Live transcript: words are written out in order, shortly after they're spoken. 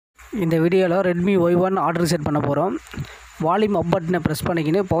இந்த வீடியோவில் Redmi Y1 order set பண்ண போகிறோம். வால்யூம் அப் பட்டனை ப்ரெஸ்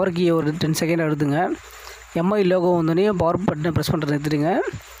பண்ணிக்கின்னு பவர் கீயை ஒரு 10 செகண்ட் எடுத்துங்க. எம்ஐ லோகோ வந்தோடனே பவர் பட்டனை ப்ரெஸ் பண்ணுறது நிறுத்திடுங்க.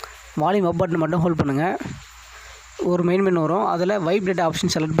 வால்யூம் அப் பட்டனை மட்டும் ஹோல்ட் பண்ணுங்கள். ஒரு மெனு வரும், அதில் வைப் டேட்டா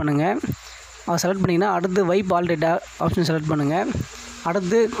ஆப்ஷன் செலக்ட் பண்ணுங்கள். அதை செலக்ட் பண்ணிங்கன்னா அடுத்து vibe all data option select பண்ணுங்கள்.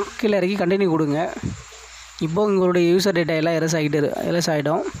 அடுத்து கீழே இறக்கி கண்டினியூ கொடுங்க. இப்போது உங்களுடைய யூசர் டேட்டா எல்லாம் எரஸ்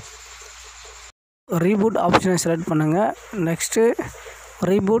ஆகிடும். ரீபூட் ஆப்ஷனை செலக்ட் பண்ணுங்கள். நெக்ஸ்ட்டு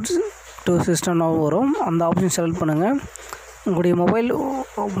ரீபூட் டு சிஸ்டம் வரும், அந்த ஆப்ஷன் செலக்ட் பண்ணுங்கள். உங்களுடைய மொபைல்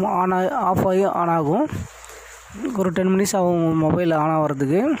ஆஃப் ஆகி ஆன் ஆகும். ஒரு 10 மினிட்ஸ் ஆகும் மொபைல் ஆன்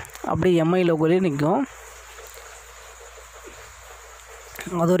ஆகிறதுக்கு. அப்படியே எம்ஐ லோகோலேயே நிற்கும்.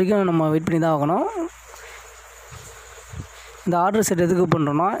 அது வரைக்கும் நம்ம வெயிட் பண்ணி தான் ஆகணும். இந்த ஆர்டர் செட் எதுக்கு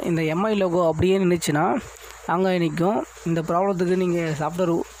பண்ணுறோன்னா, இந்த எம்ஐ லோகோ அப்படியே நின்றுச்சுன்னா அங்கே நிற்கும். இந்த ப்ராப்ளத்துக்கு நீங்கள்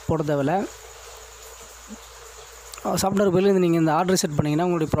சாஃப்ட்வேர் போட தேவையில்ல. சாஃப்ட்வேர் போய் நீங்கள் இந்த ஆர்டர் செட் பண்ணிங்கன்னா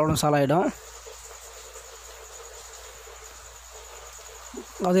உங்களுடைய ப்ராப்ளம் சால்வ் ஆகிடும்.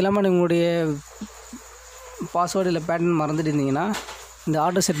 அது இல்லாமல் உங்களுடைய பாஸ்வேர்டு இல்லை பேட்டர்ன் மறந்துட்டு இருந்தீங்கன்னா இந்த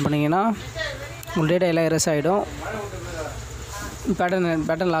ஆர்டர் செட் பண்ணிங்கன்னா உங்கள் டேட்டா எல்லாம் எரஸ் ஆகிடும்.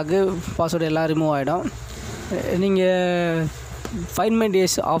 பேட்டர்ன் லாக்கு பாஸ்வேர்டு எல்லாம் ரிமூவ் ஆகிடும். நீங்கள் find my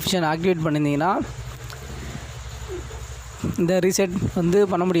days option activate பண்ணியிருந்தீங்கன்னா இந்த ரீசெட்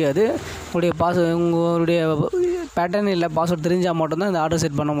பண்ண முடியாது. உங்களுடைய பேட்டர்ன் இல்லை பாஸ்வேர்டு தெரிஞ்சால் மட்டும்தான் இந்த ஆர்டர்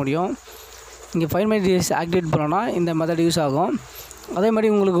செட் பண்ண முடியும். இங்கே ஃபைண்ட் மை டேஸ் ஆக்டிவேட் பண்ணோன்னா இந்த மெத்தட் யூஸ் ஆகும். அதே மாதிரி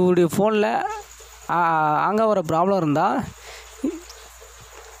உங்களுக்கு ஃபோனில் அங்கே வர ப்ராப்ளம் இருந்தால்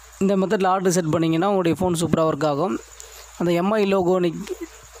இந்த மெத்தடில் ஆர்டர் செட் பண்ணிங்கன்னா உங்களுடைய ஃபோன் சூப்பராக ஒர்க் ஆகும். அந்த எம்ஐ லோகோன்னு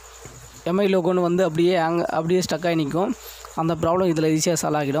அப்படியே ஸ்டக் ஆகி நிற்கும். அந்த ப்ராப்ளம் இதில் ஈஸியாக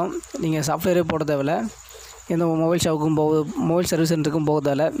சால்வ் ஆகிடும். நீங்கள் சாஃப்ட்வேரே போட தேவையில்ல. எந்த மொபைல் ஷாப்புக்கும் மொபைல் சர்வீஸ் சென்டருக்கும் போக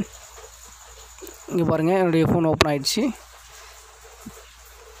தேவையில்ல. இங்கே பாருங்கள், என்னுடைய ஃபோன் ஓப்பன் ஆகிடுச்சு.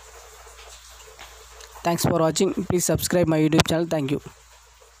 தேங்க்ஸ் ஃபார் வாட்சிங். Please subscribe my YouTube channel. Thank you.